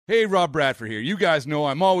Hey, Rob Bradford here. You guys know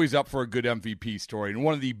I'm always up for a good MVP story, and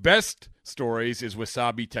one of the best stories is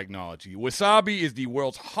Wasabi Technology. Wasabi is the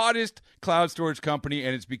world's hottest cloud storage company,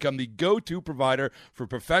 and it's become the go-to provider for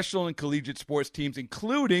professional and collegiate sports teams,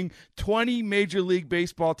 including 20 Major League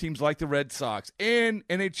Baseball teams like the Red Sox and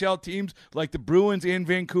NHL teams like the Bruins and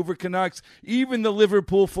Vancouver Canucks. Even the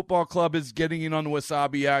Liverpool Football Club is getting in on the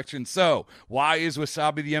Wasabi action. So, why is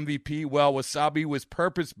Wasabi the MVP? Well, Wasabi was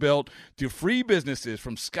purpose-built to free businesses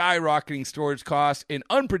from skyrocketing storage costs and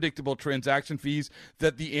unpredictable transaction fees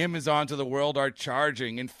that the Amazons of the world are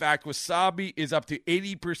charging. In fact, Wasabi is up to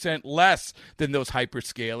 80% less than those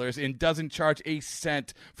hyperscalers and doesn't charge a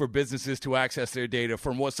cent for businesses to access their data.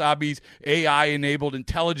 From Wasabi's AI-enabled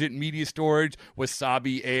intelligent media storage,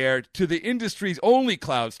 Wasabi Air, to the industry's only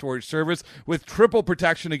cloud storage service with triple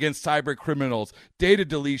protection against cyber criminals, data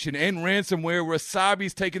deletion, and ransomware,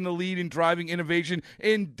 Wasabi's taken the lead in driving innovation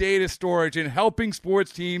in data storage and helping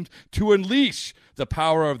sports teams to unleash the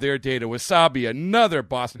power of their data. Wasabi, another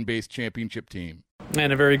Boston-based championship team.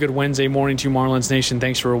 And a very good Wednesday morning to Marlins Nation.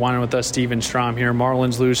 Thanks for rewinding with us. Steven Strom here.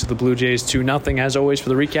 Marlins lose to the Blue Jays 2-0. As always, for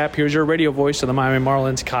the recap, here's your radio voice of the Miami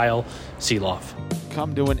Marlins, Kyle Seeloff.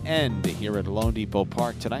 Come to an end here at Lone Depot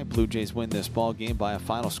Park tonight. Blue Jays win this ball game by a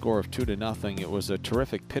final score of 2-0. It was a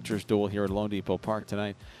terrific pitcher's duel here at Lone Depot Park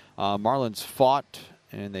tonight. Marlins fought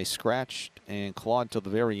and they scratched and clawed till the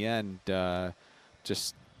very end.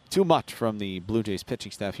 Just too much from the Blue Jays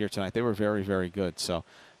pitching staff here tonight. They were very, very good. So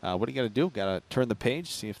what do you got to do? Got to turn the page,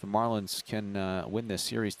 see if the Marlins can win this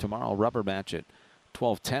series tomorrow. Rubber match at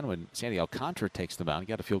 12:10 when Sandy Alcantara takes the mound. You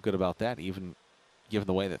got to feel good about that, even given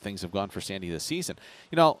the way that things have gone for Sandy this season.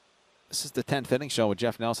 You know, this is the 10th inning show with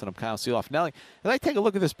Jeff Nelson. I'm Kyle Seeloff. Nelly, as I take a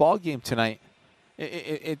look at this ball game tonight,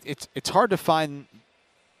 it's hard to find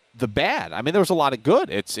the bad. I mean, there was a lot of good.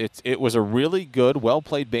 It was a really good,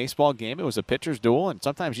 well-played baseball game. It was a pitcher's duel, and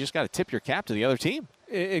sometimes you just got to tip your cap to the other team.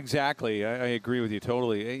 Exactly. I agree with you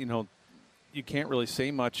totally. You know, you can't really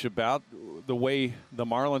say much about the way the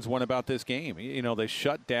Marlins went about this game. You know, they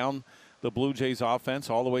shut down the Blue Jays offense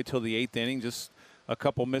all the way till the 8th inning. Just a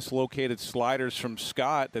couple mislocated sliders from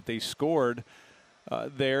Scott that they scored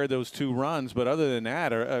those 2 runs. But other than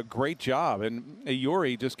that, a great job. And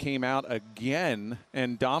Ayuri just came out again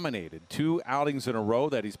and dominated. 2 outings in a row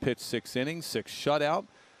that he's pitched 6 innings, 6 shutout.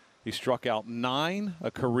 He struck out 9,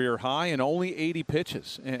 a career high, and only 80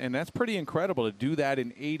 pitches. And that's pretty incredible to do that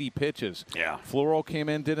in 80 pitches. Yeah. Floro came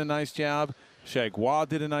in, did a nice job. Chagua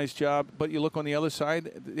did a nice job. But you look on the other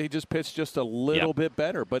side, they just pitched just a little bit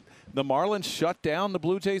better. But the Marlins shut down the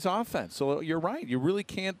Blue Jays offense. So you're right. You really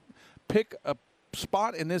can't pick a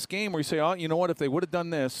spot in this game where you say, oh, you know what, if they would have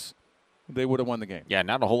done this, they would have won the game. Yeah,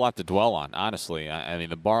 not a whole lot to dwell on, honestly. I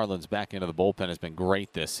mean, the Marlins back into the bullpen has been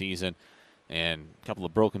great this season. And a couple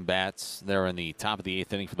of broken bats there in the top of the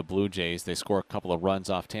 8th inning for the Blue Jays. They score a couple of runs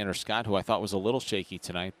off Tanner Scott, who I thought was a little shaky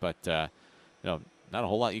tonight, but not a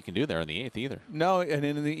whole lot you can do there in the 8th either. No,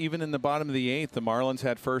 and even in the bottom of the 8th, the Marlins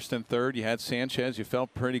had first and third. You had Sanchez. You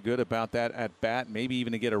felt pretty good about that at bat, maybe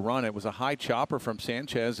even to get a run. It was a high chopper from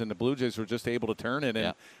Sanchez, and the Blue Jays were just able to turn it.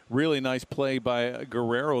 And really nice play by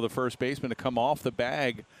Guerrero, the first baseman, to come off the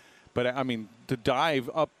bag. But, I mean, to dive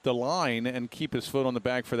up the line and keep his foot on the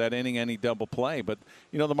bag for that inning, any double play. But,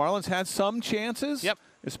 you know, the Marlins had some chances,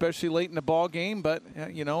 especially late in the ball game. But,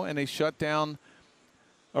 you know, and they shut down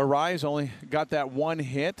Arise, only got that 1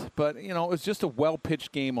 hit. But, you know, it was just a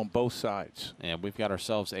well-pitched game on both sides. And we've got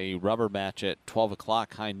ourselves a rubber match at 12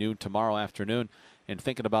 o'clock, high noon tomorrow afternoon. And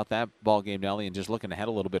thinking about that ball game, Nelly, and just looking ahead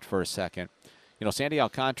a little bit for a second. You know, Sandy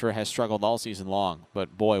Alcantara has struggled all season long,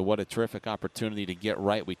 but boy, what a terrific opportunity to get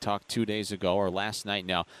right. We talked 2 days ago, or last night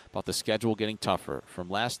now, about the schedule getting tougher from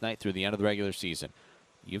last night through the end of the regular season.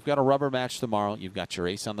 You've got a rubber match tomorrow. You've got your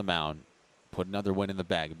ace on the mound. Put another win in the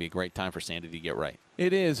bag. It'd be a great time for Sandy to get right.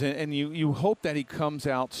 It is, and you hope that he comes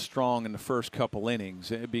out strong in the first couple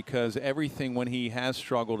innings, because everything when he has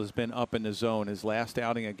struggled has been up in the zone. His last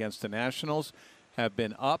outing against the Nationals have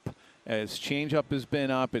been up. His changeup has been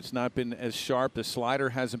up. It's not been as sharp. The slider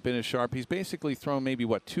hasn't been as sharp. He's basically thrown maybe,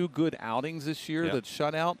 2 good outings this year. The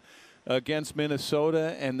shutout against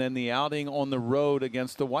Minnesota, and then the outing on the road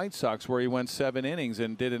against the White Sox where he went 7 innings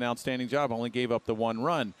and did an outstanding job, only gave up the 1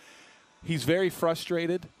 run. He's very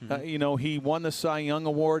frustrated. You know, he won the Cy Young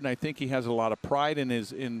Award, and I think he has a lot of pride in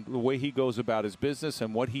the way he goes about his business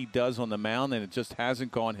and what he does on the mound, and it just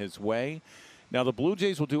hasn't gone his way. Now, the Blue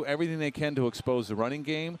Jays will do everything they can to expose the running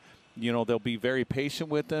game. You know, they'll be very patient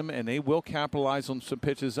with them, and they will capitalize on some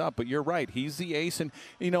pitches up. But you're right. He's the ace. And,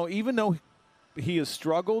 you know, even though he has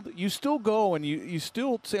struggled, you still go and you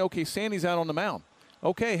still say, okay, Sandy's out on the mound.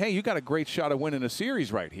 okay, hey, you got a great shot of winning a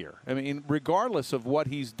series right here. I mean, regardless of what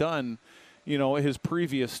he's done, his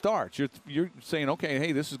previous starts, you're saying, okay,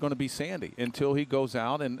 hey, this is going to be Sandy until he goes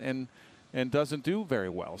out and doesn't do very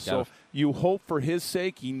well. So you hope for his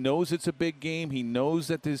sake. He knows it's a big game. He knows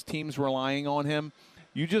that his team's relying on him.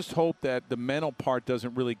 You just hope that the mental part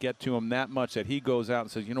doesn't really get to him that much, that he goes out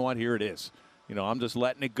and says, you know what, here it is. I'm just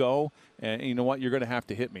letting it go, and you know what, you're going to have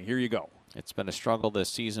to hit me. Here you go. It's been a struggle this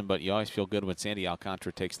season, but you always feel good when Sandy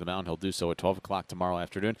Alcantara takes the mound. He'll do so at 12 o'clock tomorrow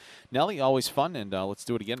afternoon. Nelly, always fun, and let's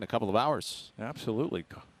do it again in a couple of hours. Absolutely.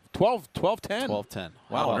 12:10. 12:10.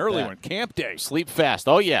 Wow, an early one. Camp day. Sleep fast.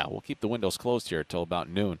 Oh, yeah. We'll keep the windows closed here until about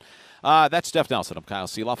noon. That's Jeff Nelson. I'm Kyle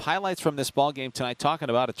Seeloff. Highlights from this ball game tonight, talking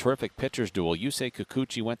about a terrific pitcher's duel. Yusei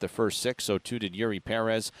Kikuchi went the first 6, so too did Yuri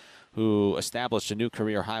Perez, who established a new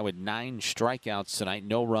career high with 9 strikeouts tonight.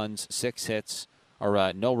 No runs, 6 hits,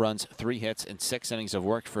 or no runs, 3 hits, and 6 innings of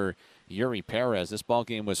work for Yuri Perez. This ball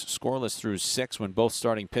game was scoreless through 6 when both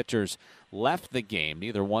starting pitchers left the game.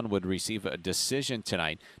 Neither one would receive a decision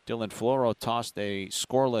tonight. Dylan Floro tossed a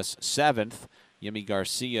scoreless 7th. Yimi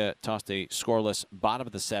Garcia tossed a scoreless bottom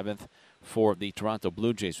of the 7th for the Toronto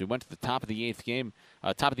Blue Jays. We went to the top of the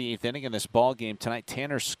 8th inning in this ball game tonight.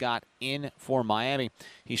 Tanner Scott in for Miami.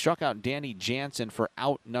 He struck out Danny Jansen for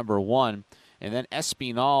out number 1. And then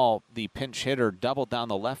Espinal, the pinch hitter, doubled down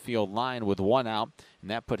the left field line with 1 out. And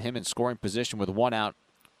that put him in scoring position with 1 out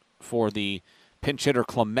for the pinch hitter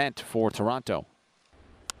Clement for Toronto.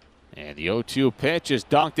 And the 0-2 pitch is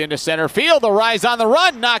dunked into center field. The rise on the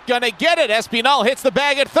run, not going to get it. Espinal hits the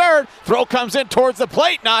bag at third. Throw comes in towards the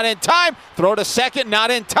plate, not in time. Throw to second,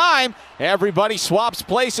 not in time. Everybody swaps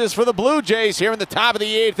places for the Blue Jays here in the top of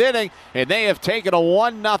the 8th inning. And they have taken a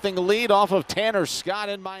 1-0 lead off of Tanner Scott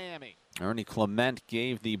in Miami. Ernie Clement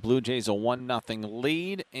gave the Blue Jays a 1-0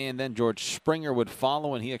 lead, and then George Springer would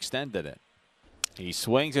follow, and he extended it. He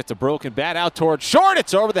swings. It's a broken bat out towards short.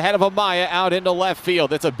 It's over the head of Amaya out into left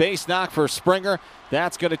field. It's a base knock for Springer.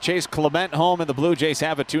 That's going to chase Clement home, and the Blue Jays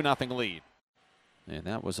have a 2-0 lead. And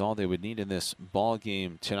that was all they would need in this ball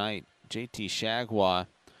game tonight. JT Shagwa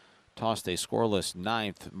tossed a scoreless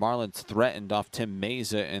 9th. Marlins threatened off Tim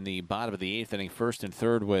Meza in the bottom of the 8th inning, 1st and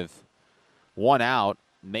 3rd with 1 out.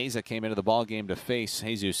 Meza came into the ball game to face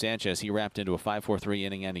Jesus Sanchez. He wrapped into a 5-4-3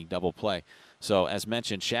 inning-ending double play. So, as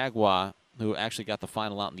mentioned, Shagwa, who actually got the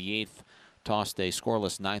final out in the 8th, tossed a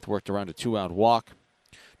scoreless 9th, worked around a 2-out walk.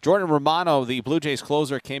 Jordan Romano, the Blue Jays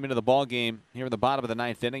closer, came into the ball game here in the bottom of the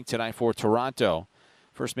 9th inning tonight for Toronto.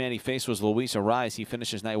 First man he faced was Luis Arraez. He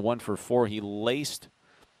finishes night 1 for 4. He laced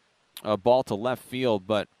a ball to left field,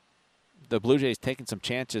 but the Blue Jays taking some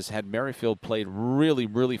chances. Had Merrifield played really,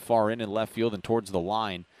 really far in left field and towards the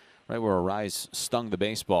line, right where Arraez stung the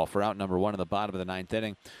baseball for out number 1 in the bottom of the 9th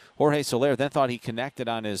inning. Jorge Soler then thought he connected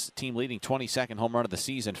on his team-leading 22nd home run of the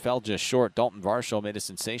season, fell just short. Dalton Varsho made a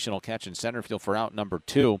sensational catch in center field for out number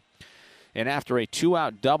 2. And after a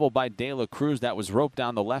 2-out double by De La Cruz that was roped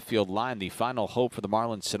down the left field line, the final hope for the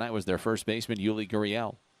Marlins tonight was their first baseman, Yuli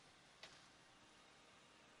Gurriel.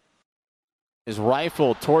 Is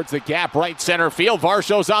rifled towards the gap, right center field.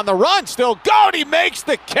 Varsho's on the run, still going. He makes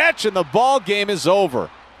the catch, and the ball game is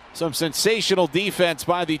over. Some sensational defense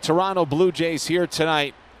by the Toronto Blue Jays here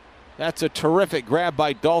tonight. That's a terrific grab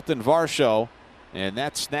by Dalton Varsho, and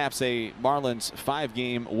that snaps a Marlins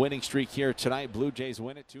 5-game winning streak here tonight. Blue Jays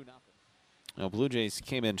win it 2-0. Now, Blue Jays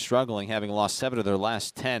came in struggling, having lost 7 of their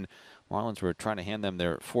last 10. Marlins were trying to hand them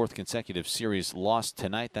their 4th consecutive series loss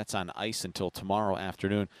tonight. That's on ice until tomorrow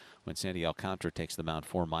afternoon when Sandy Alcantara takes the mound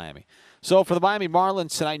for Miami. So for the Miami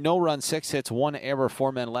Marlins tonight, no run, 6 hits, 1 error,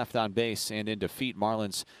 4 men left on base. And in defeat,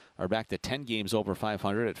 Marlins are back to 10 games over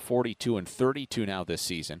 500 at 42-32 now this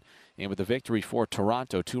season. And with the victory for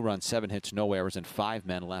Toronto, 2 runs, 7 hits, no errors, and 5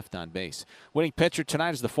 men left on base. Winning pitcher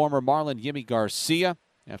tonight is the former Marlin, Yimi Garcia.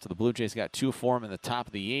 After the Blue Jays got 2 for him in the top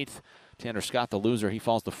of the 8th. Tanner Scott, the loser, he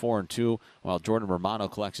falls to 4-2, while Jordan Romano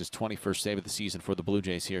collects his 21st save of the season for the Blue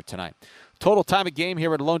Jays here tonight. Total time of game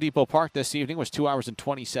here at Lone Depot Park this evening was 2 hours and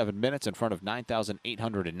 27 minutes in front of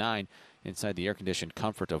 9,809 inside the air-conditioned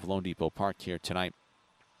comfort of Lone Depot Park here tonight.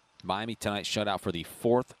 Miami tonight shut out for the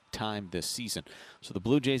 4th time this season. So the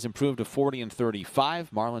Blue Jays improved to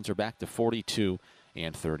 40-35. Marlins are back to 42-32.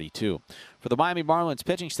 For the Miami Marlins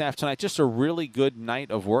pitching staff tonight, just a really good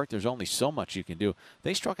night of work. There's only so much you can do.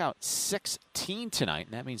 They struck out 16 tonight,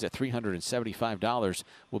 and that means that $375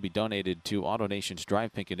 will be donated to AutoNation's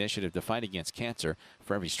Drive Pink initiative to fight against cancer.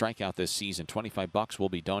 For every strikeout this season, $25 will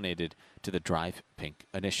be donated to the Drive Pink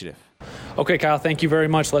initiative. Okay, Kyle, thank you very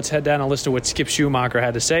much. Let's head down and listen to what Skip Schumacher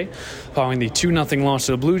had to say following the 2-0 loss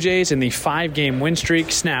to the Blue Jays and the 5-game win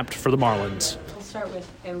streak snapped for the Marlins. We'll start with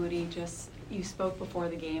Eury. Just You spoke before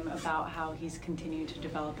the game about how he's continued to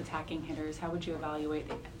develop attacking hitters. How would you evaluate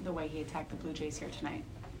the way he attacked the Blue Jays here tonight?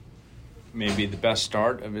 Maybe the best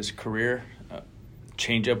start of his career.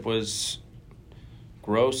 Changeup was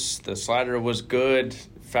gross. The slider was good.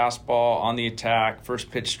 Fastball on the attack.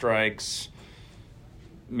 First pitch strikes.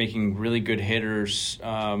 Making really good hitters.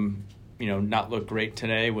 Not look great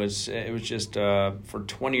today. It was just for a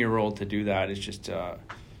 20-year-old to do that. It's just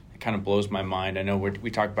it kind of blows my mind. I know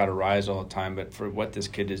we talk about Arise all the time, but for what this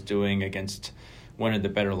kid is doing against one of the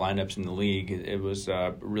better lineups in the league, it was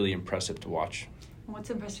really impressive to watch. What's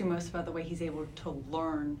impressed you most about the way he's able to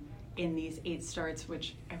learn in these 8 starts,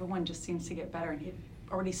 which everyone just seems to get better, and he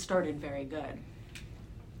already started very good?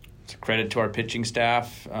 It's a credit to our pitching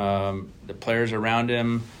staff, the players around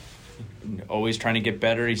him, always trying to get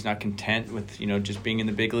better. He's not content with just being in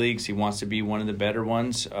the big leagues. He wants to be one of the better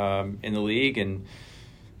ones in the league, and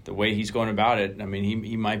the way he's going about it, I mean,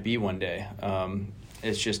 he might be one day.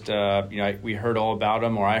 It's just we heard all about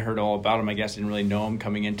him, or I heard all about him. I guess I didn't really know him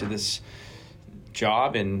coming into this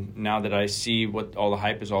job, and now that I see what all the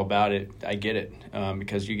hype is all about, I get it,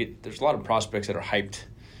 because there's a lot of prospects that are hyped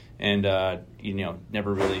and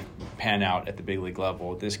never really pan out at the big league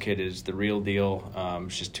level. This kid is the real deal.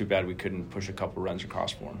 It's just too bad we couldn't push a couple runs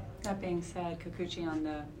across for him. That being said, Kikuchi on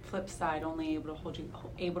the flip side only able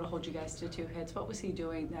to hold you guys to 2 hits. What was he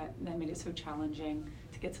doing that made it so challenging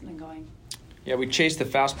to get something going? Yeah, we chased the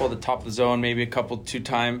fastball at the top of the zone maybe a couple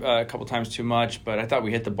times too much, but I thought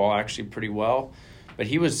we hit the ball actually pretty well. But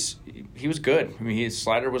he was good. I mean, his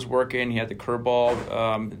slider was working. He had the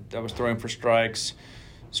curveball that was throwing for strikes.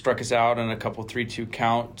 Struck us out on a couple 3-2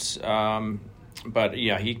 counts. But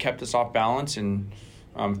yeah, he kept us off balance, and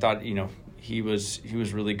thought he was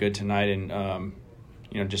really good tonight, and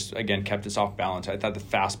just again kept us off balance. I thought the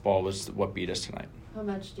fastball was what beat us tonight. How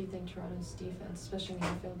much do you think Toronto's defense, especially in the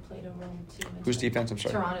outfield, played a role too? Whose defense? I'm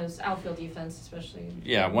sorry. Toronto's outfield defense, especially.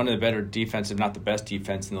 Yeah, one of the better defense, if not the best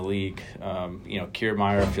defense in the league.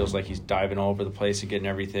 Kiermaier feels like he's diving all over the place and getting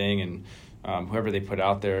everything, and whoever they put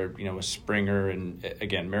out there, with Springer and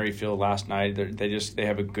again Merrifield last night, they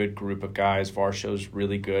have a good group of guys. Varsho's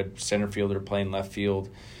really good. Center fielder playing left field.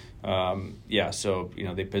 So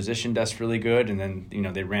they positioned us really good, and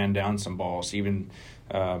then they ran down some balls. Even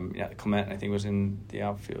Clement, I think, was in the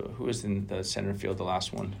outfield. Who was in the center field? The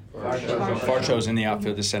last one. Varsho's in the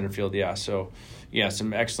outfield, the center field. Yeah. So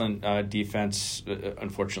some excellent defense.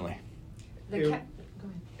 Unfortunately.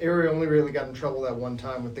 Ari only really got in trouble that one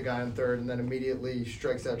time with the guy in third, and then immediately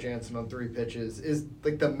strikes out Jansen on 3 pitches. Is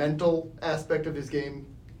the mental aspect of his game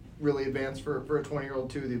really advanced for a 20-year-old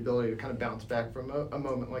too? The ability to kind of bounce back from a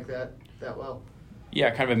moment like that well. Yeah,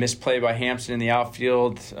 kind of a misplay by Hampson in the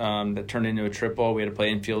outfield that turned into a triple. We had to play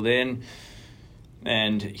infield in,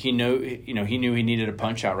 and he knew he needed a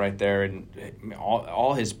punch out right there, and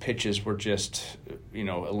all his pitches were just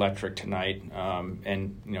electric tonight,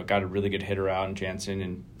 and got a really good hitter out in Jansen,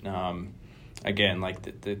 and again, like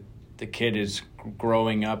the kid is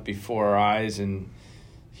growing up before our eyes, and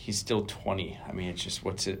he's still 20. I mean, it's just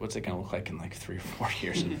what's it going to look like in like 3 or 4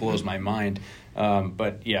 years? It blows my mind.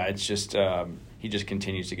 But yeah, it's just he just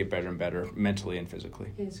continues to get better and better mentally and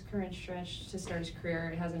physically. His current stretch to start his career,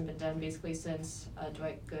 it hasn't been done basically since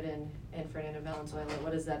Dwight Gooden and Fernando Valenzuela.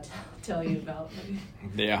 What does that tell you about him?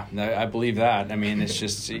 Yeah, I believe that. I mean, it's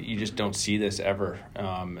just you just don't see this ever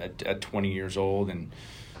at 20 years old, and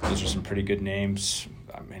those are some pretty good names.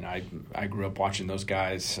 I mean, I grew up watching those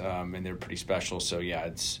guys, and they're pretty special. So yeah,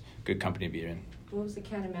 it's good company to be in. What was the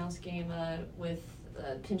cat and mouse game with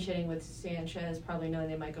pinch hitting with Sanchez? Probably knowing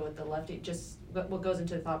they might go with the lefty. Just what goes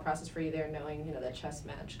into the thought process for you there, knowing that chess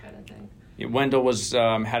match kind of thing. Yeah, Wendell was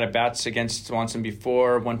had at bats against Swanson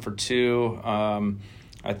before, 1 for 2.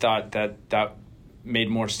 I thought that made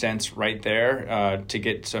more sense right there to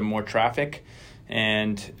get some more traffic.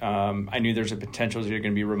 And I knew there's a potential either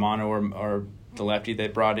going to be Romano or the lefty they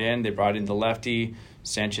brought in. They brought in the lefty.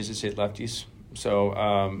 Sanchez has hit lefties. So,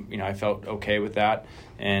 I felt okay with that.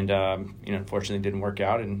 And, unfortunately it didn't work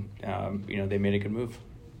out. And, they made a good move.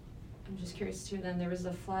 I'm just curious, too, then there was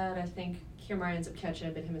a flyout. I think Kiermaier ends up catching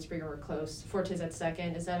it, but him and Springer were close. Fortes at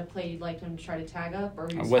second. Is that a play you'd like him to try to tag up? Or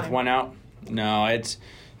with one out? No, it's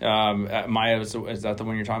Maya. Is that the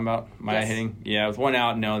one you're talking about? Maya yes. Hitting? Yeah, with one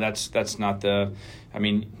out, no, that's not the – I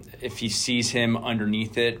mean, if he sees him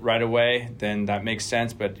underneath it right away, then that makes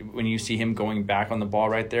sense. But when you see him going back on the ball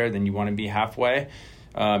right there, then you want to be halfway.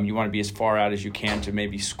 You want to be as far out as you can to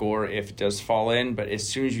maybe score if it does fall in. But as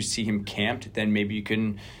soon as you see him camped, then maybe you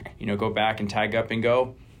can, go back and tag up and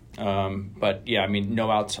go. But, yeah, I mean,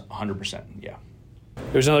 no outs 100%, yeah.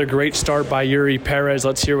 It was another great start by Yuri Perez.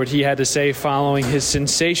 Let's hear what he had to say following his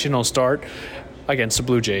sensational start against the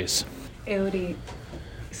Blue Jays. Eudi,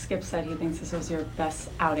 Skip said he thinks this was your best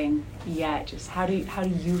outing yet. Just how do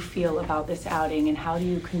you feel about this outing, and how do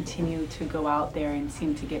you continue to go out there and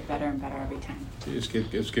seem to get better and better every time? Sí,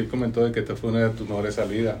 Skip comentó de que esta fue una de tus mejores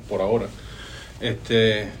salidas por ahora.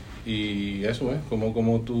 Y eso es,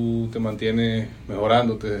 como tú te mantienes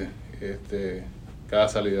mejorándote cada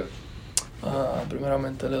salida.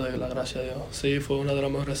 Primeramente le doy las gracias a Dios. Sí, fue una de las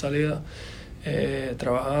mejores salidas,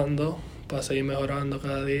 trabajando para seguir mejorando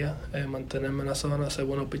cada día, mantenerme en la zona, hacer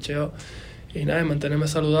buenos picheos y nada, mantenerme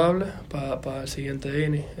saludable para el siguiente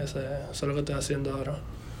inning. Eso es lo que estoy haciendo ahora.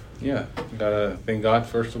 Yeah, gotta thank God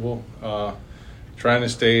first of all. Trying to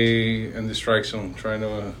stay in the strike zone, trying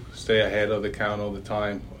to stay ahead of the count all the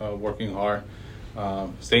time, working hard,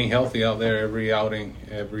 staying healthy out there every outing,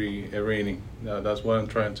 every inning. That's what I'm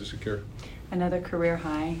trying to secure. Another career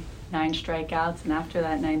high, 9 strikeouts, and after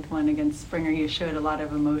that 9th one against Springer, you showed a lot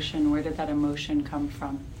of emotion. Where did that emotion come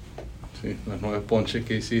from? Sí, los 9 ponches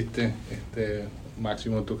que hiciste,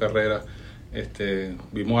 máximo de tu carrera,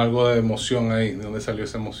 vimos algo de emoción ahí. ¿De dónde salió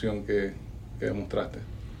esa emoción que demostraste?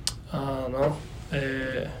 No,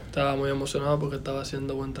 estaba muy emocionado porque estaba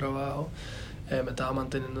haciendo buen trabajo, me estaba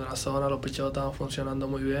manteniendo en la zona, los picheos estaban funcionando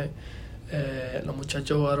muy bien. Los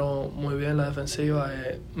muchachos jugaron muy bien la defensiva,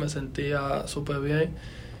 me sentía súper bien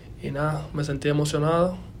y nada, me sentía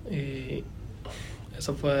emocionado y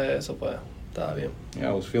eso fue, estaba bien.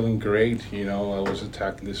 Yeah, I was feeling great, I was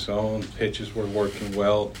attacking the zone, pitches were working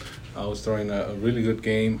well, I was throwing a really good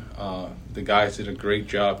game. The guys did a great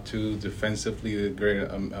job too, defensively did a great,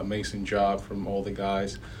 amazing job from all the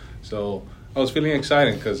guys. So I was feeling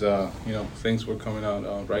excited because, things were coming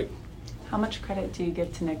out right. How much credit do you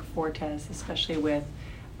give to Nick Fortes, especially with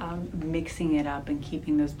mixing it up and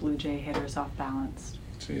keeping those Blue Jay hitters off balance?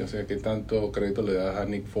 Sí, o sea, ¿qué tanto crédito le das a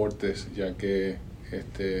Nick Fortes, ya que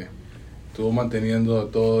estuvo manteniendo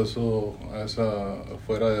todo eso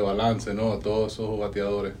fuera de balance, ¿no? A todos esos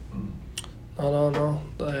bateadores. No,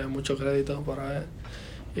 mucho crédito para él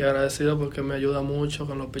y agradecido porque me ayuda mucho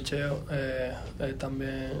con los picheos. Él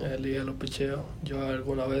también elige los picheos, yo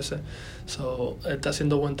algunas veces. Él está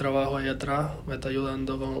haciendo buen trabajo ahí atrás, me está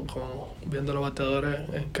ayudando con viendo los bateadores,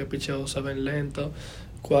 en qué picheos se ven lentos,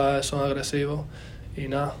 cuáles son agresivos. Y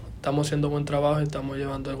nada, estamos haciendo buen trabajo y estamos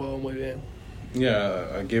llevando el juego muy bien.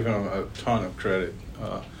 Yeah, I give him a ton of credit.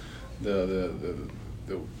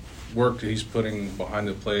 The work that he's putting behind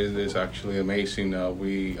the plays is actually amazing.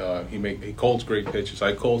 He calls great pitches.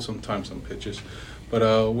 I call sometimes some pitches, but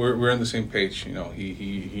we're on the same page.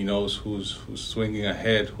 He knows who's swinging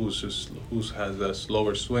ahead, who has a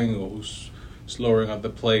slower swing, or who's slower at the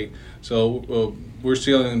plate. So we're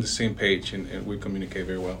still on the same page, and we communicate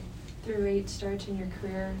very well. Through 8 starts in your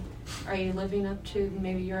career, are you living up to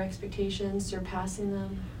maybe your expectations, surpassing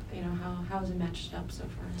them? How has it matched up so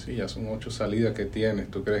far? Sí, ya son 8 salidas que tienes.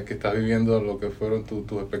 ¿Tú crees que estás viviendo lo que fueron tus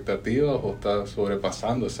expectativas o estás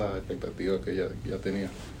sobrepasando esas expectativas que ya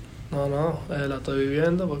tenías? No, la estoy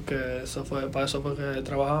viviendo porque para eso fue que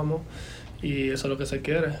trabajamos y eso es lo que se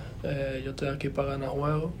quiere. Yo estoy aquí para ganar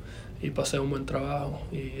juegos y para hacer un buen trabajo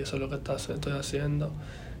y eso es lo que estoy haciendo.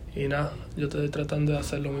 Y nada, yo estoy tratando de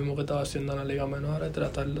hacer lo mismo que estaba haciendo en la Liga Menor,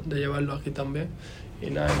 tratar de llevarlo aquí también y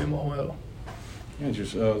nada, el mismo juego.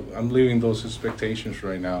 Yeah, I'm leaving those expectations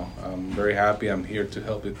right now. I'm very happy. I'm here to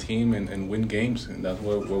help the team and win games, and that's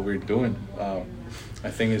what we're doing.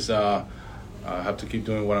 I think I have to keep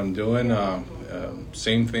doing what I'm doing.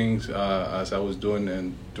 Same things as I was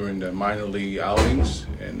doing during the minor league outings,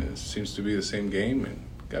 and it seems to be the same game, and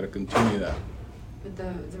got to continue that. With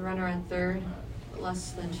the runner on third,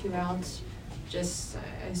 less than 2 outs,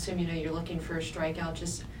 I assume you're looking for a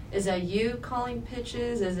strikeout. Is that you calling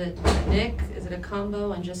pitches? Is it Nick? Is it a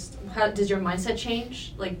combo? And how does your mindset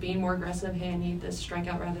change? Like being more aggressive, hey, I need this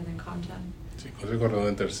strikeout rather than contact? Sí, José corredor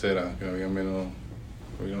en tercera, que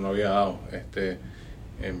no había dado. Te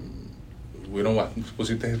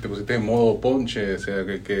pusiste en modo ponche, o sea,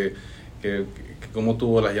 que cómo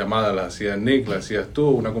tuvo las llamadas, las hacía Nick, las hacías tú,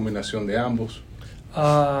 una combinación de ambos.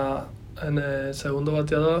 En el segundo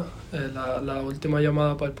bateador, la última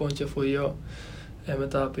llamada para el ponche fui yo. Él me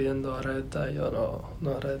estaba pidiendo recta y yo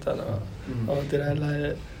no recta, no. Vamos a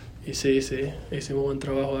tirarla. Y sí, hicimos buen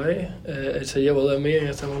trabajo ahí. Él se llevó de mí en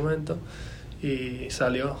ese momento y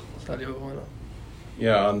salió bueno.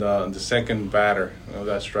 Yeah, on the second batter of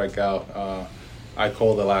that strikeout, I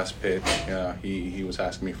called the last pitch. He was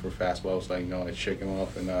asking me for a fastball. I was like, no, I shake him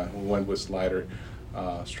off, and we went with slider,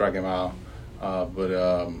 strike him out.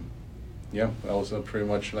 But yeah, that was pretty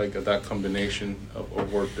much like that combination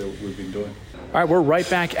of work that we've been doing. All right, we're right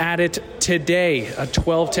back at it today. A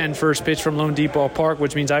 12:10 first pitch from Lone Depot Park,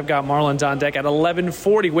 which means I've got Marlins on deck at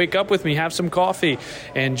 11:40. Wake up with me, have some coffee,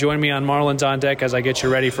 and join me on Marlins on deck as I get you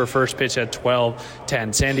ready for first pitch at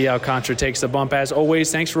 12:10. Sandy Alcantara takes the bump as always.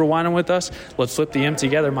 Thanks for rewinding with us. Let's flip the M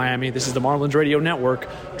together, Miami. This is the Marlins Radio Network,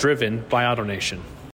 driven by AutoNation.